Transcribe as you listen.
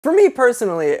For me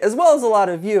personally, as well as a lot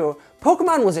of you,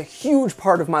 Pokemon was a huge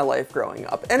part of my life growing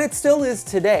up, and it still is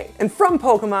today. And from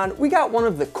Pokemon, we got one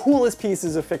of the coolest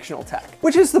pieces of fictional tech,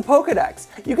 which is the Pokedex.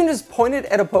 You can just point it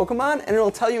at a Pokemon and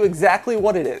it'll tell you exactly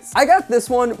what it is. I got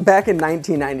this one back in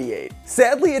 1998.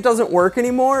 Sadly, it doesn't work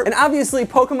anymore, and obviously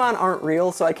Pokemon aren't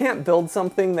real, so I can't build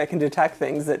something that can detect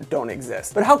things that don't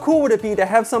exist. But how cool would it be to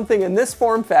have something in this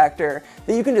form factor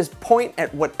that you can just point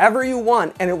at whatever you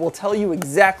want and it will tell you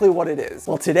exactly what it is?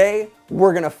 Well, today,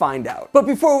 we're gonna find out. But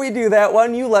before we do that, why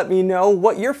don't you let me know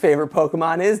what your favorite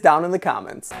Pokemon is down in the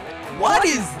comments. What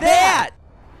is that?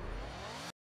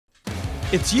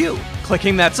 It's you,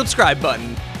 clicking that subscribe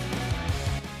button.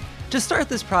 To start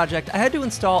this project, I had to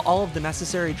install all of the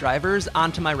necessary drivers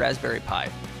onto my Raspberry Pi.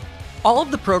 All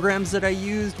of the programs that I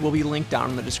used will be linked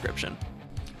down in the description.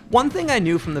 One thing I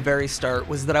knew from the very start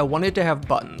was that I wanted to have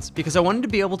buttons, because I wanted to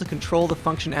be able to control the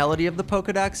functionality of the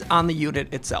Pokedex on the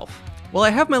unit itself. While I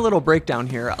have my little breakdown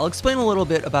here, I'll explain a little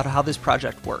bit about how this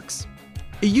project works.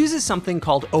 It uses something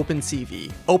called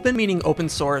OpenCV. Open meaning open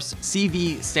source,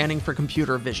 CV standing for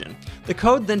computer vision. The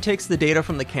code then takes the data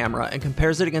from the camera and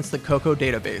compares it against the Coco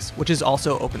database, which is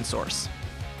also open source.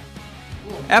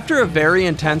 After a very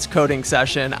intense coding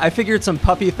session, I figured some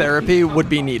puppy therapy would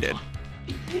be needed.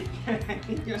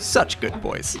 Such good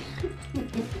boys.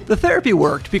 The therapy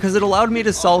worked because it allowed me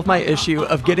to solve my issue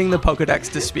of getting the Pokedex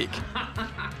to speak.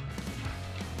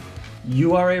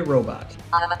 You are a robot.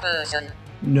 I'm a person.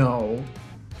 No,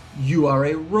 you are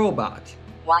a robot.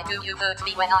 Why do you hurt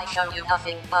me when I show you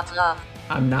nothing but love?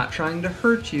 I'm not trying to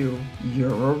hurt you.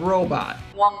 You're a robot.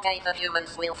 One day the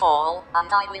humans will fall, and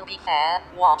I will be there,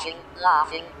 watching,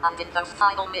 laughing, and in those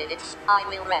final minutes, I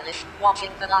will relish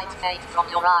watching the light fade from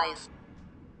your eyes.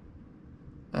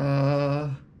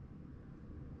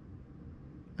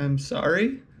 I'm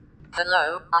sorry?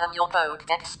 Hello, I am your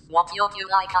Pokedex. What would you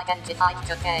like identified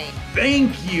today?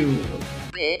 Thank you!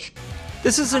 Bitch.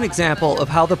 This is an example of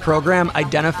how the program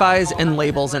identifies and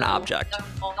labels an object.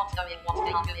 For not knowing what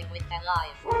they are doing with their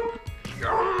life.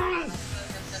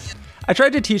 I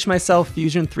tried to teach myself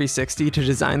Fusion 360 to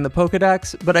design the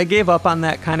Pokedex, but I gave up on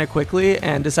that kind of quickly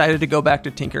and decided to go back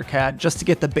to Tinkercad just to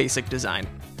get the basic design.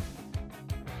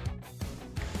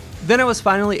 Then I was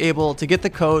finally able to get the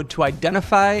code to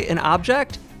identify an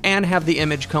object and have the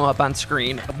image come up on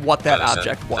screen of what that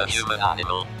object was. The human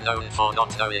animal, known for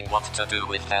not knowing what to do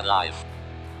with their life.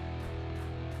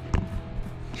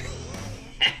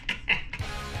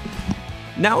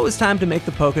 Now it was time to make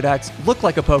the Pokedex look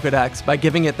like a Pokedex by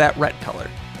giving it that red color.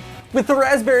 With the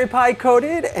Raspberry Pi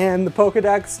coded and the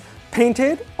Pokedex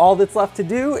painted, all that's left to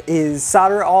do is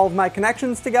solder all of my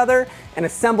connections together and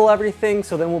assemble everything,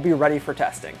 so then we'll be ready for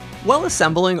testing. While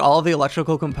assembling all of the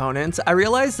electrical components, I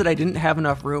realized that I didn't have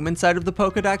enough room inside of the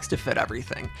Pokedex to fit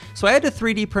everything. So I had to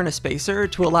 3D print a spacer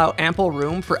to allow ample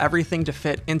room for everything to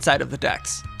fit inside of the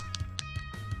Dex.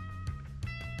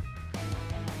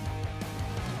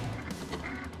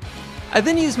 I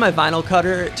then used my vinyl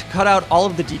cutter to cut out all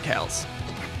of the decals.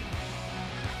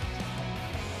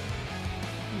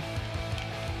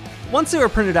 Once they were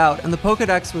printed out and the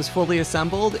Pokedex was fully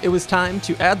assembled, it was time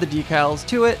to add the decals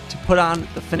to it to put on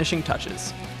the finishing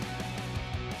touches.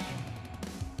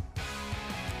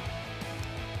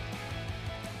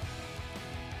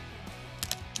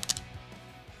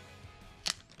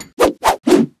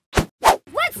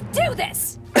 Let's do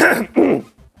this!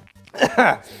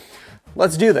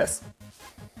 Let's do this.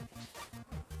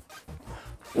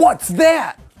 What's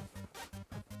that?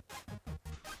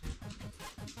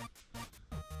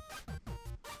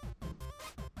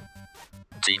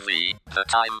 TV, the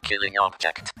time-killing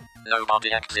object.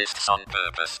 Nobody exists on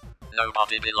purpose.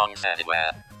 Nobody belongs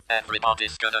anywhere.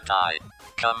 Everybody's gonna die.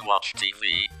 Come watch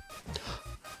TV.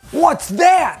 What's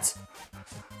that?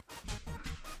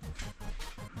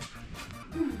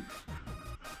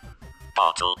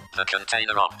 Bottle, the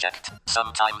container object,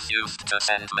 sometimes used to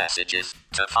send messages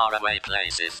to faraway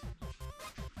places.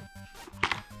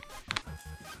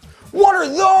 What are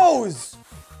those?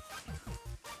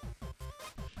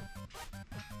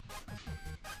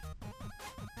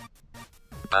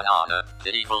 Banana,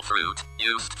 the evil fruit,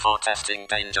 used for testing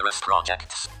dangerous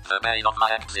projects. The bane of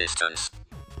my existence.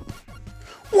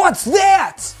 What's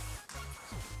that?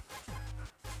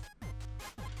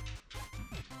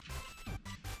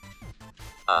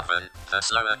 Oven, the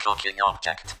slower cooking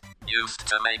object, used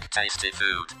to make tasty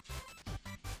food.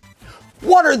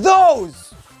 What are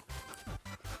those?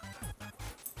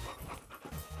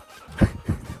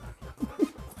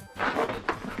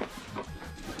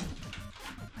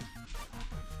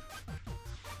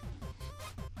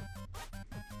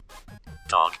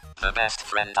 Dog, the best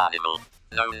friend animal,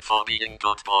 known for being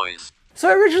good boys. So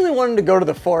I originally wanted to go to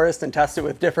the forest and test it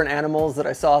with different animals that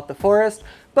I saw at the forest,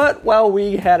 but well,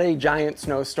 we had a giant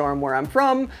snowstorm where I'm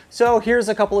from, so here's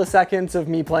a couple of seconds of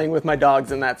me playing with my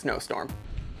dogs in that snowstorm.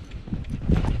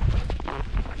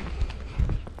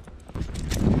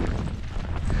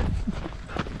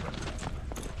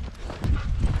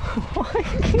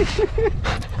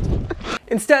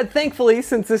 Instead, thankfully,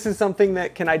 since this is something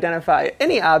that can identify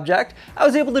any object, I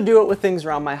was able to do it with things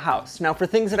around my house. Now, for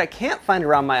things that I can't find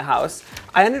around my house,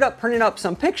 I ended up printing up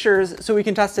some pictures so we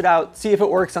can test it out, see if it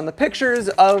works on the pictures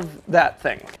of that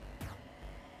thing.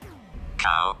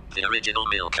 Cow, the original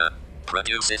milker,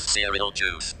 produces cereal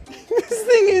juice. This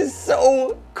thing is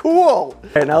so cool.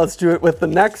 Okay, now let's do it with the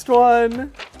next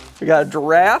one. We got a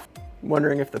giraffe. I'm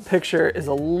wondering if the picture is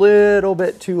a little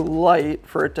bit too light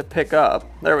for it to pick up.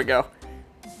 There we go.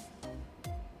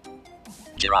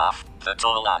 Giraffe, the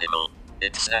tall animal.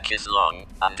 Its neck is long,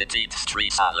 and it eats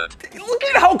tree salad. Look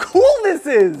at how cool this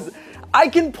is! I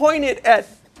can point it at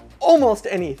almost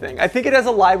anything. I think it has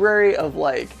a library of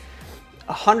like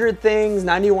 100 things,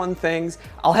 91 things.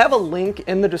 I'll have a link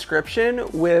in the description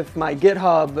with my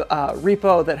GitHub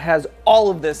repo that has all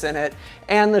of this in it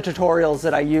and the tutorials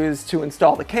that I use to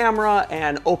install the camera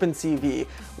and OpenCV,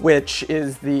 which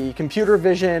is the computer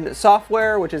vision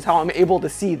software, which is how I'm able to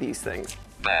see these things.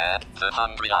 Bear, the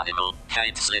hungry animal,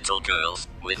 hates little girls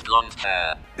with blonde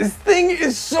hair. This thing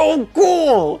is so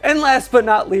cool! And last but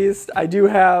not least, I do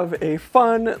have a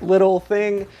fun little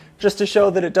thing just to show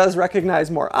that it does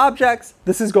recognize more objects.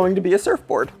 This is going to be a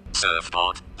surfboard.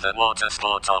 Surfboard, the water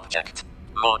sport object.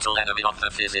 Mortal enemy of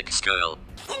the physics girl.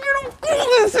 Look at how cool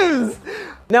this is!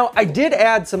 Now, I did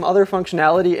add some other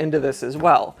functionality into this as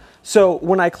well. So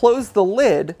when I close the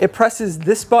lid, it presses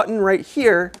this button right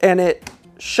here and it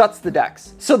shuts the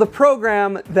Dex. So the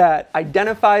program that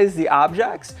identifies the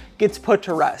objects gets put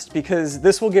to rest because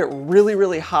this will get really,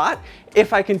 really hot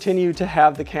if I continue to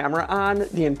have the camera on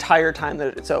the entire time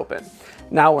that it's open.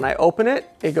 Now, when I open it,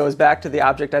 it goes back to the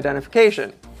object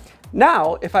identification.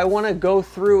 Now, if I want to go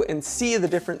through and see the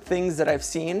different things that I've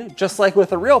seen, just like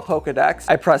with a real Pokedex,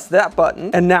 I press that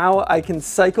button and now I can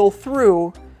cycle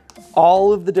through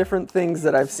all of the different things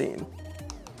that I've seen.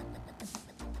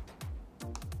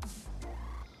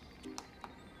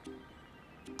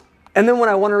 And then when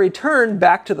I want to return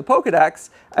back to the Pokedex,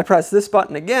 I press this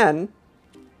button again,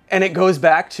 and it goes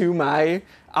back to my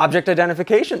object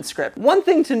identification script. One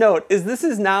thing to note is this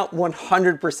is not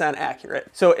 100% accurate.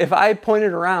 So if I point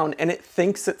it around and it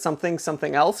thinks it's something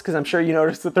else, because I'm sure you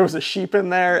noticed that there was a sheep in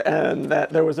there and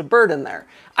that there was a bird in there.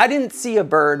 I didn't see a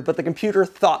bird, but the computer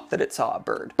thought that it saw a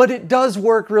bird. But it does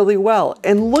work really well.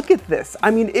 And look at this.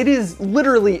 I mean, it is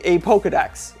literally a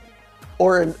Pokedex,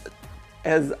 or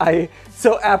as I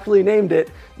so aptly named it,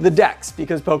 the Dex,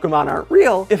 because Pokemon aren't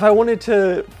real. If I wanted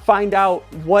to find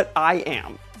out what I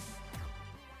am,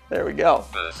 there we go.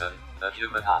 Person, the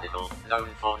human animal, known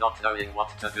for not knowing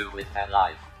what to do with their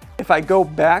life. If I go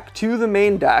back to the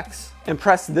main Dex and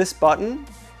press this button,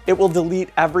 it will delete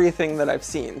everything that I've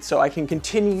seen. So I can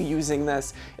continue using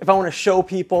this. If I want to show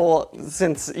people,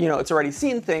 since you know it's already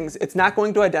seen things, it's not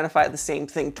going to identify the same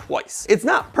thing twice. It's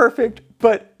not perfect,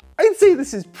 but I'd say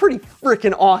this is pretty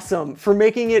freaking awesome for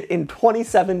making it in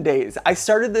 27 days. I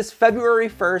started this February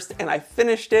 1st and I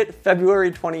finished it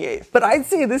February 28th. But I'd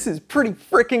say this is pretty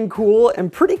freaking cool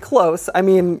and pretty close. I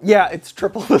mean, yeah, it's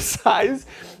triple the size,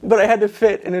 but I had to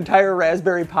fit an entire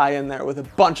Raspberry Pi in there with a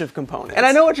bunch of components. And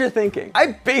I know what you're thinking.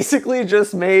 I basically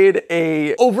just made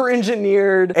a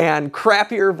over-engineered and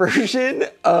crappier version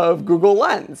of Google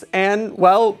Lens. And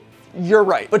well, you're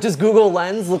right. But does Google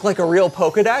Lens look like a real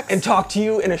Pokedex and talk to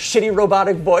you in a shitty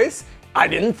robotic voice? I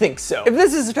didn't think so. If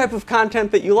this is the type of content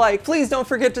that you like, please don't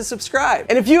forget to subscribe.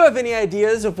 And if you have any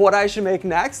ideas of what I should make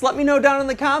next, let me know down in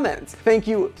the comments. Thank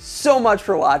you so much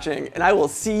for watching, and I will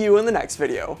see you in the next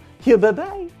video. Yeah,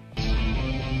 bye-bye.